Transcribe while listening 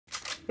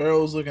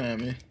Pharaoh's looking at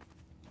me.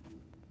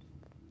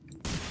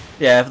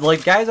 Yeah, if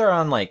like guys are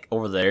on like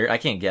over there, I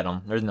can't get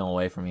them. There's no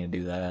way for me to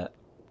do that.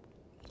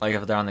 Like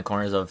if they're on the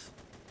corners of.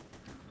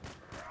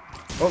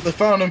 Oh, they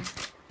found him.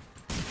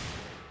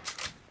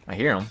 I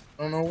hear them.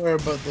 I don't know where,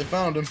 but they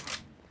found him.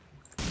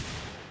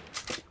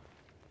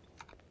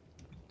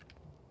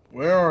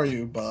 Where are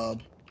you,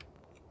 Bob?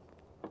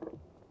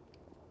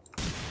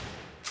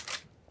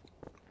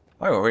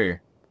 Why over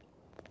here?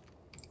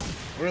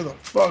 Where the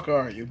fuck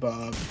are you,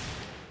 Bob?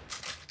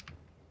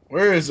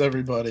 Where is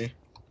everybody?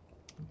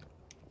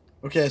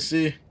 Okay, I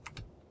see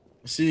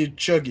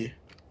Chuggy.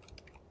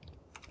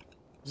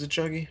 Is it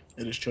Chuggy?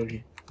 It is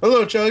Chuggy.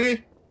 Hello,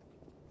 Chuggy!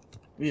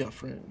 We are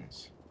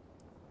friends.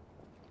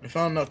 I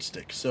found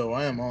Nutstick, so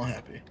I am all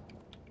happy.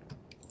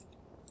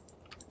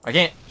 I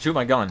can't shoot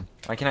my gun.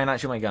 Why can I not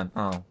shoot my gun?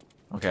 Oh,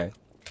 okay.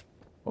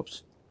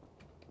 Whoops.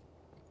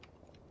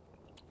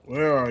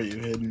 Where are you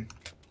hidden?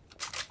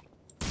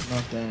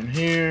 Not down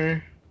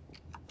here.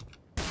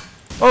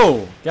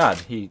 Oh, God,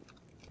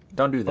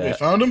 don't do that. Okay,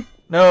 found him?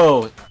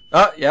 No.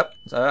 Oh, yep.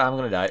 I'm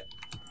gonna die.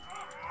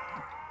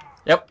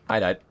 Yep, I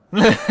died.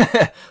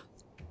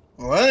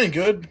 Well, that ain't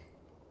good.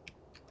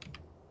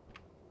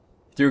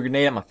 Threw a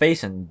grenade at my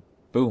face and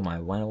boom, I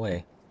went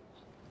away.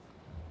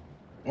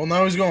 Well,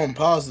 now he's going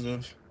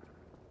positive.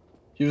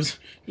 He was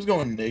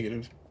going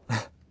negative.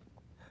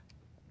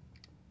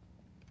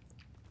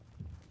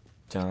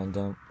 Dun,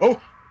 dun.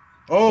 Oh,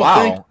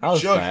 Wow, that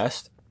was Chuck.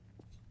 fast.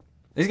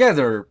 These guys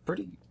are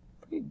pretty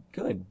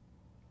good.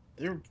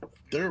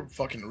 They're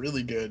fucking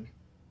really good.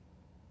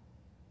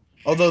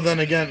 Although then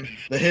again,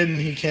 the hidden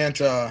he can't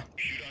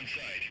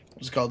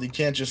what's it called? He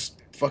can't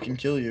just fucking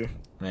kill you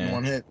in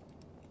one hit.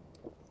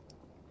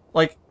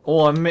 Like,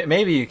 well,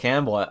 maybe you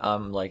can, but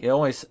like it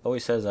always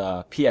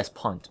says PS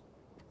punt.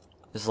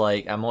 It's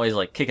like I'm always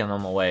like kicking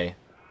them away.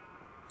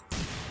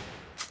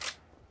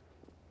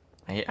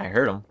 I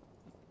heard him.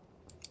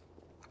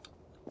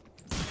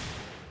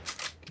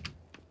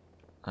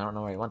 I don't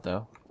know where he went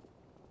though.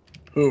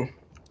 Who?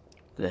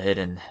 The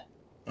hidden.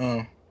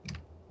 Oh.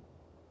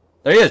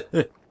 There he is!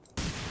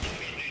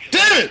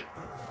 Damn it!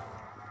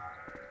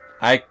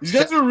 I These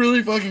guys are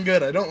really fucking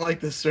good. I don't like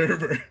this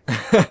server.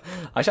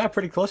 I shot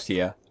pretty close to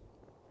you.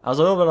 I was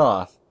a little bit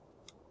off.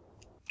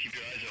 Keep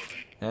your eyes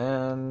open.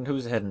 And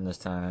who's hidden this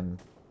time?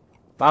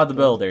 Bob the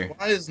Builder.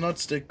 Why is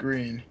Nutstick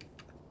green?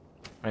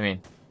 I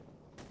mean,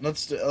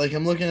 Nutstick, like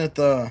I'm looking at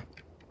the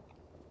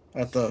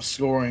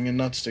scoring and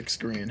Nutstick's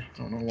green. I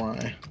don't know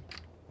why.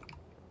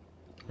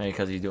 maybe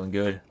because he's doing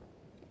good.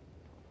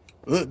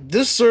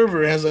 This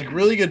server has like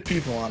really good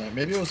people on it.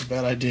 Maybe it was a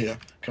bad idea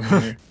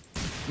coming here.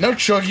 Now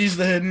Chuggy's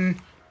the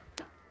hidden.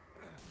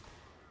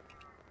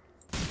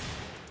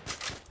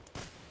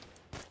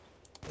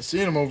 I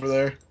seen him over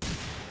there.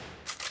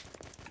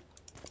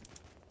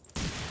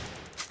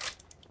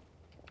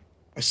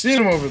 I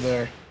seen him over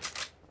there.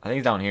 I think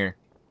he's down here.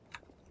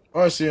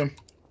 Oh, I see him.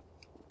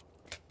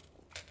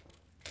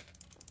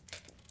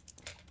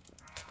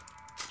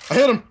 I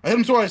hit him. I hit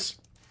him twice.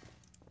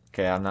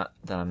 Okay, I'm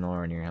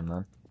nowhere near him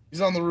then.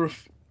 He's on the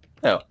roof.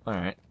 Oh,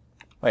 alright.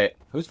 Wait,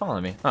 who's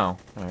following me? Oh,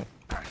 alright.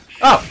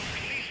 Oh!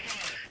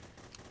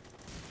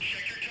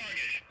 Check your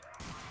target.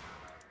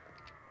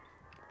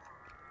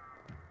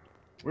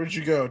 Where'd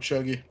you go,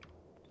 Chuggy?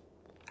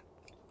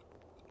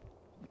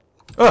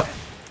 Oh!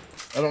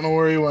 I don't know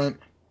where he went.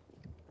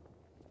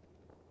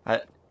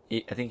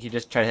 I think he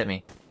just tried to hit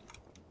me.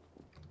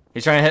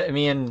 He's trying to hit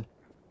me in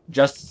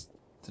just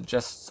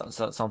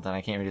something. I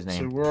can't read his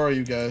So name. where are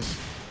you guys?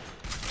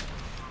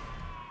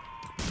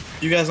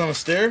 You guys on a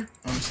stair?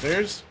 On the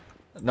stairs?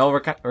 No,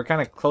 we're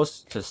kind of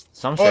close to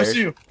some Oh, I stairs.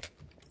 see you.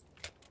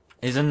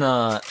 He's in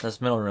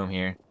this middle room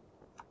here.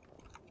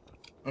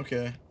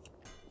 Okay.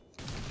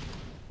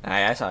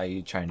 I saw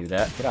you try and do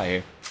that. Get out of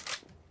here.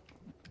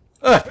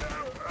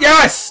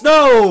 Yes!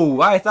 No!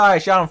 I thought I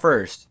shot him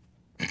first.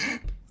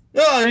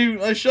 Yeah,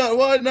 I shot.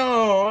 What?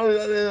 No.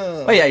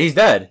 Oh yeah, he's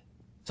dead.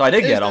 So I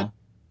did get him.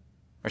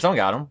 Or someone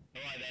got him.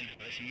 Alright then,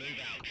 let's move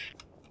out.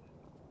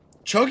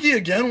 Chuggy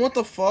again? What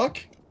the fuck?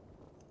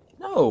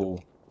 No.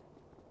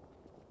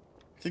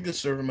 I think this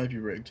server might be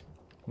rigged.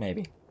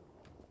 Maybe.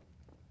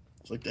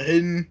 It's like the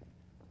hidden.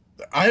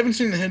 I haven't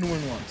seen the hidden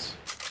win once.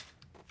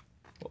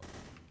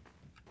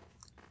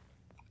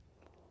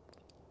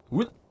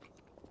 What?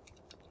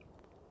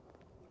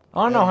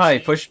 I don't know how he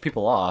pushed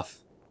people off.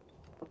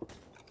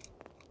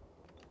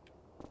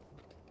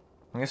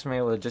 I guess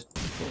maybe with just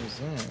What was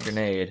that?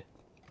 grenade.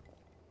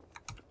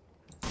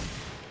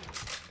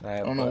 I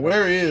don't know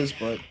where he is,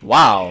 but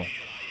Wow.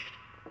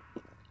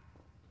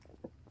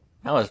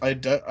 That was. I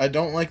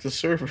don't like the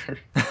server.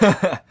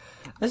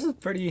 This is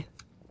pretty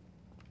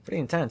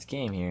intense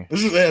game here.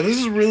 This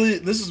is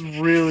really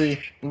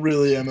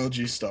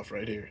MLG stuff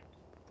right here.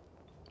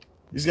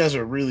 These guys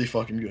are really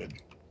fucking good.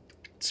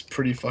 It's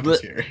pretty fucking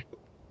scary.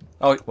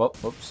 Oh, well,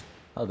 whoops.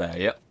 That was bad.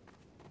 Yep.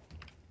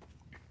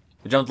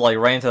 We jumped like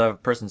right into the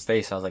person's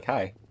face. I was like,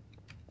 "Hi."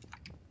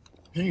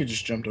 I think he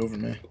just jumped over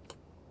me.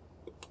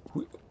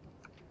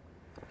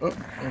 Oh,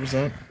 what was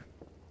that?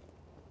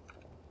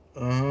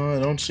 I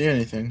don't don't see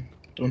anything.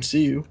 Don't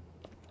see you.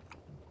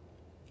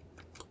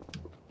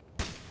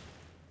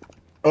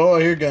 Oh,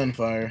 I hear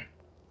gunfire.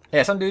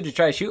 Yeah, some dude just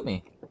tried to shoot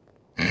me.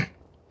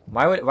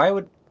 Why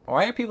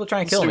are people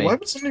trying to kill me? Why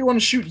would somebody want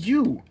to shoot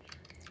you?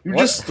 You're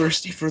What? just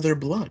thirsty for their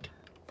blood.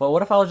 But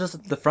what if I was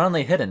just the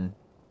friendly hidden?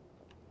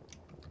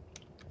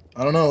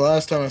 I don't know,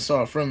 last time I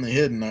saw a friendly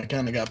hidden, I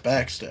kind of got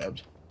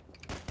backstabbed.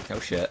 Oh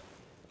shit.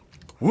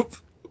 Whoop.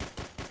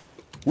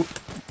 Whoop.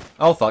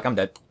 Oh fuck, I'm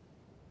dead.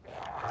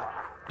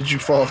 Did you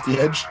fall off the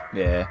edge?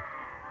 Yeah.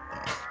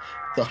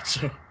 Thought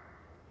so.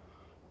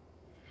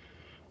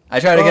 I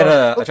try to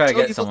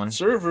get someone.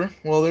 Server.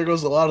 Well, there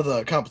goes a lot of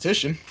the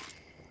competition.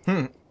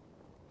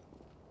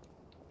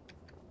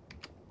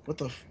 What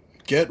the f...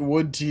 Get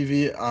Wood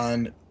TV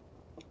on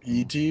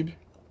YouTube?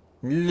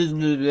 Let's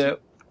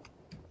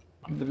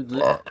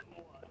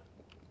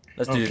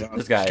Oh, do God,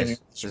 this guy's.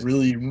 it's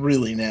really,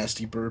 really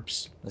nasty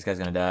burps. This guy's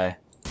gonna die.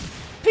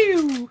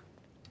 Pew!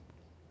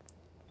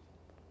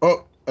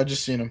 Oh, I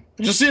just seen him.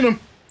 I just seen him!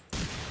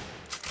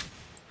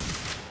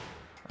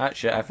 Ah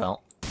shit, I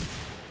fell.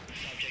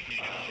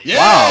 Yeah!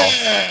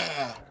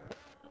 Wow.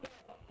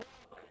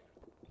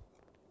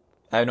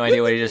 I have no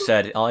idea what he just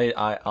said. All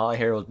I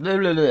hear was blah,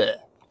 blah, blah.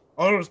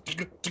 Oh,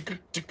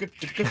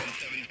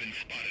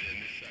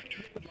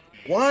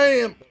 why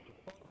am...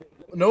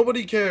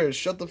 Nobody cares.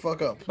 Shut the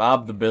fuck up.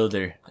 Bob the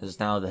Builder is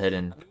now the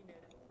hidden.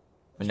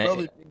 He's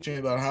probably bitching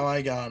about how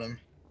I got him.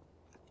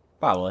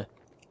 Probably.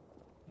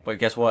 But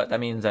guess what? That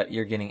means that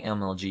you're getting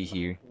MLG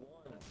here.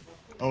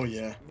 Oh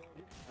yeah.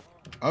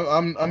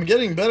 I'm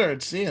getting better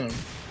at seeing him.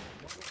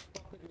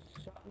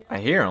 I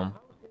hear him.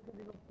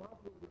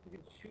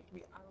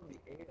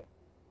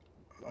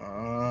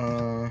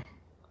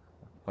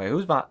 Wait,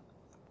 who's my...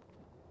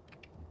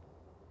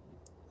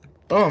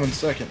 Oh, I'm in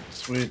second.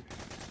 Sweet.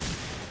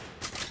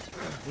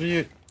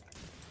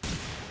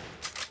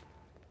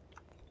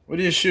 What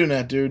are you shooting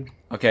at, dude?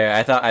 Okay,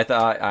 I thought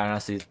I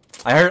honestly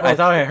I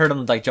thought I heard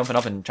him like jumping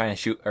up and trying to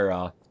shoot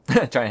or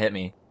trying to hit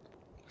me.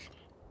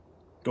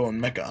 Going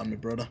mecha on me,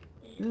 brother.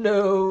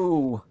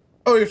 No.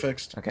 Oh, you're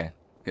fixed. Okay,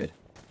 good.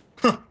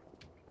 Huh.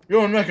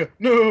 You're going mecha.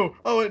 No.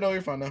 Oh wait, no,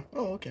 you're fine now.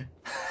 Oh, okay.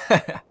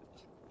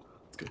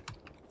 That's good.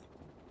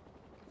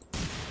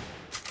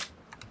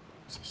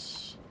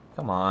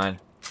 Come on.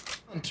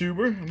 Come on,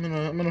 Tuber.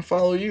 I'm gonna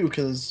follow you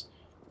because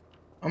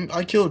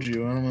I killed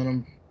you and I'm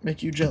gonna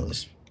make you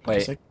jealous.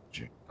 Wait. I killed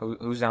you.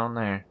 Who's down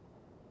there?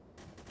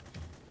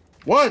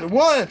 What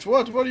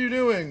are you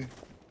doing?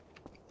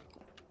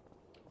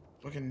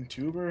 Fucking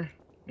Tuber?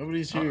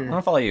 Nobody's I'm here.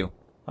 gonna follow you.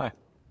 Hi.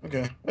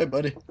 Okay. Hey,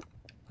 buddy.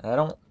 I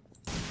don't...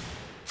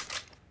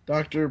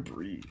 Dr.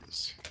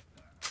 Breeze.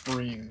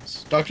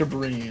 Dr.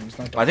 Breams,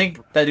 not Dr. I think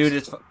that dude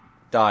just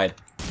died.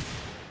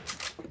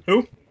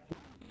 Who?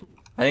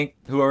 I think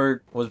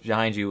whoever was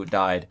behind you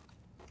died.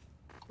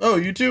 Oh,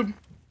 YouTube?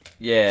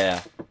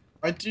 Yeah.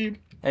 Right, Tube?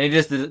 And he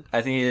just did,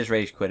 I think he just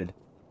rage quitted.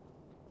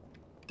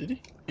 Did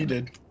he? He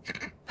did.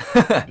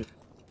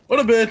 What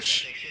a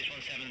bitch!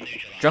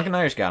 Drunken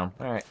Irish got him.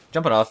 Alright,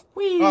 jumping off.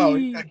 Whee! Oh,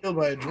 he got killed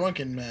by a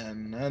drunken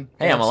man.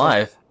 Hey, I'm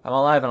alive. I'm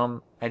alive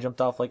and I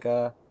jumped off like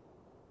a...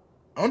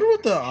 I wonder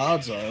what the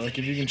odds are, like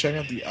if you can check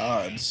out the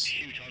odds.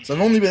 So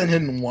I've only been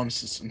hidden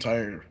once this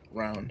entire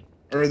round.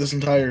 Or this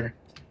entire,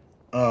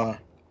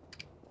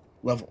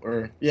 level,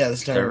 or, yeah,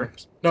 this entire... Server?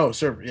 No,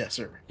 server, yeah,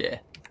 server. Yeah.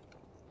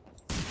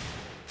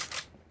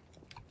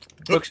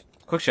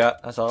 Quick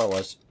shot, that's all it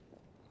was.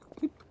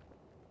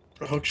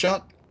 A hook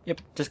shot?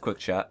 Yep, just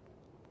quick shot.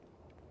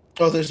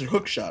 Oh, there's a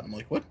hook shot. I'm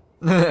like, what?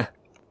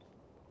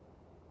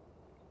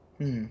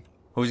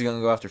 Who's he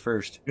gonna go after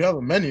first? You have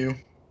a menu.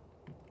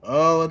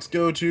 Let's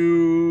go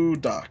to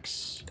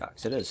docks.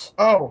 Docks, it is.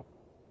 Oh!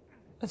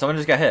 And someone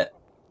just got hit.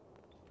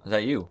 Was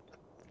that you?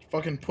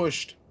 Fucking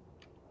pushed.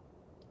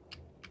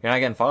 You're not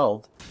getting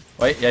followed.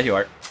 Wait, yeah, you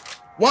are.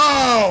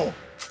 Wow!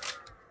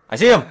 I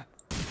see him!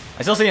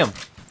 I still see him!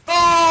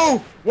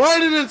 Oh! Why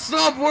did it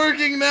stop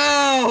working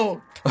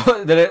now?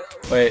 Did it?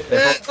 Wait.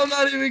 I'm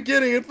not even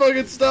kidding. It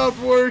fucking stopped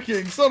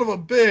working. Son of a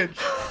bitch.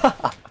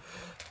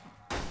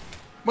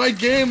 My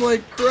game,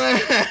 like,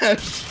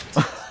 crashed.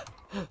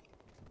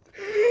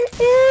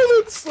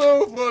 Oh, that's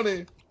so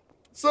funny.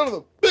 Son of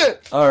a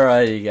bitch.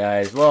 Alrighty,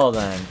 guys. Well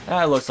then,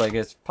 that looks like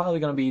it's probably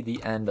gonna be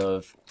the end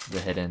of the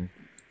hidden.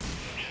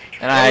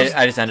 And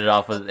I just ended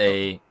off with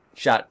a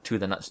shot to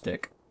the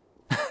nutstick.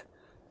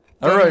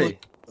 Alrighty.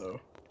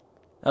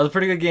 That was a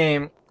pretty good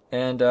game,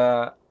 and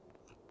that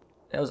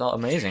was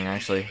amazing,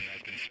 actually.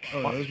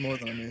 Oh, that was more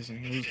than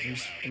amazing.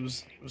 It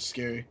was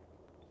scary.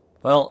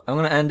 Well, I'm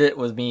gonna end it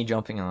with me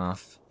jumping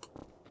off.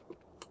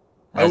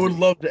 I would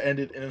love to end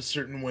it in a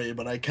certain way,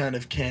 but I kind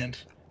of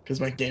can't, because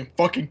my game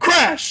fucking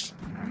crashed!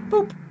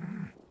 Boop!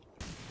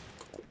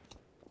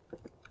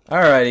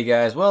 Alrighty,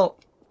 guys. Well,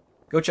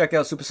 go check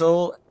out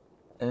Supersoul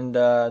and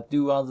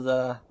do all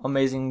the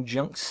amazing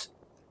junks.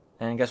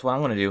 And guess what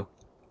I'm gonna do?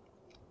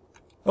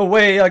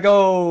 Away I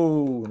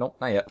go! Nope,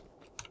 not yet.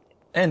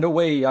 And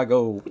away I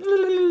go.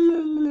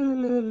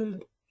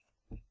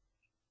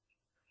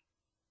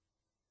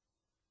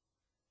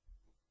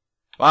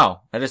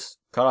 Wow, I just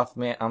cut off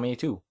on me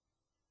too.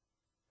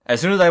 As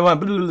soon as I went,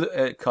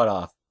 it cut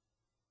off.